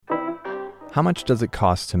How much does it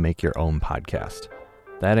cost to make your own podcast?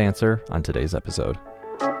 That answer on today's episode.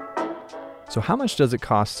 So how much does it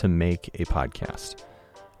cost to make a podcast?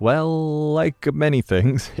 Well, like many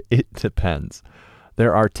things, it depends.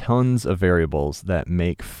 There are tons of variables that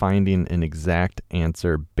make finding an exact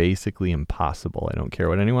answer basically impossible. I don't care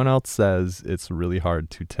what anyone else says, it's really hard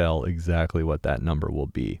to tell exactly what that number will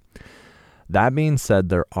be. That being said,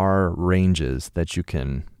 there are ranges that you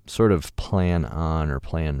can sort of plan on or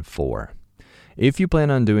plan for. If you plan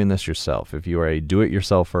on doing this yourself, if you are a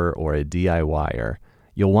do-it-yourselfer or a DIYer,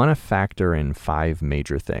 you'll want to factor in 5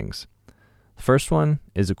 major things. The first one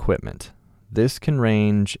is equipment. This can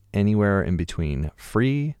range anywhere in between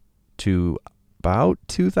free to about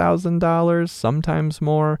 $2,000, sometimes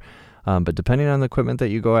more. But depending on the equipment that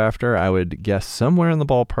you go after, I would guess somewhere in the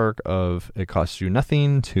ballpark of it costs you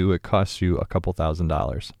nothing to it costs you a couple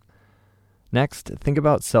 $1,000s. Next, think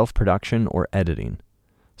about self-production or editing.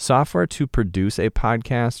 Software to produce a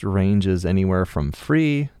podcast ranges anywhere from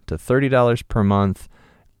free to $30 per month,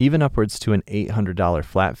 even upwards to an $800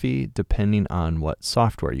 flat fee, depending on what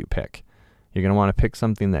software you pick. You're going to want to pick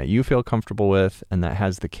something that you feel comfortable with and that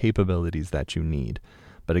has the capabilities that you need.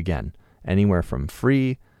 But again, anywhere from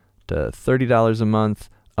free to $30 a month,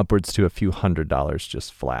 upwards to a few $100s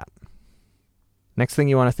just flat. Next thing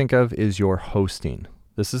you want to think of is your hosting.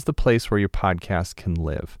 This is the place where your podcast can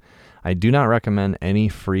live. I do not recommend any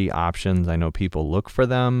free options. I know people look for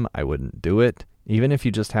them. I wouldn't do it, even if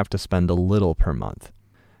you just have to spend a little per month.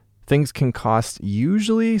 Things can cost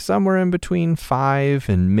usually somewhere in between $5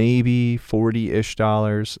 and maybe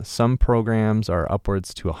 $40-ish. Some programs are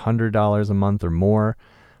upwards to $100 a month or more.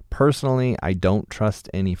 Personally, I don't trust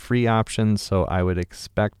any free options, so I would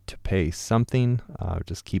expect to pay something.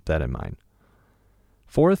 Just keep that in mind.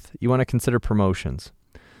 Fourth, you want to consider promotions.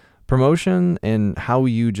 Promotion and how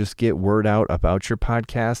you just get word out about your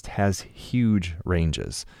podcast has huge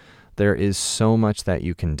ranges. There is so much that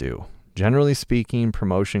you can do. Generally speaking,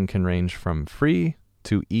 promotion can range from free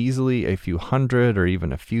to easily a few $100 or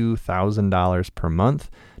even a few $1,000s per month,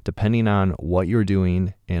 depending on what you're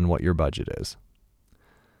doing and what your budget is.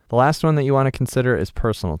 The last one that you want to consider is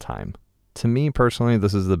personal time. To me personally,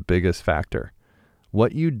 this is the biggest factor.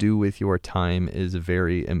 What you do with your time is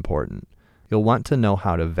very important. You'll want to know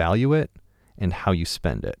how to value it and how you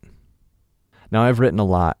spend it. Now, I've written a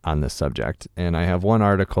lot on this subject, and I have one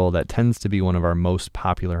article that tends to be one of our most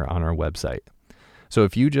popular on our website. So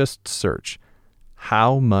if you just search,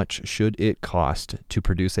 how much should it cost to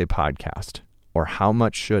produce a podcast, or how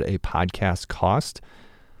much should a podcast cost,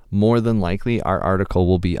 more than likely our article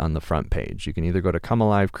will be on the front page. You can either go to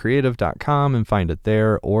comealivecreative.com and find it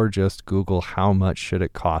there, or just Google how much should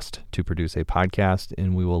it cost to produce a podcast,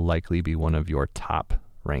 and we will likely be one of your top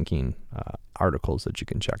ranking articles that you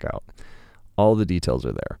can check out. All the details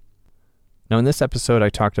are there. Now, in this episode, I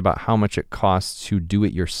talked about how much it costs to do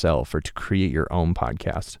it yourself or to create your own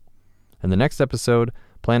podcast. In the next episode,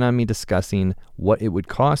 plan on me discussing what it would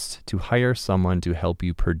cost to hire someone to help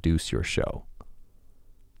you produce your show.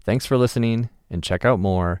 Thanks for listening, and check out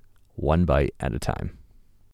more one bite at a time.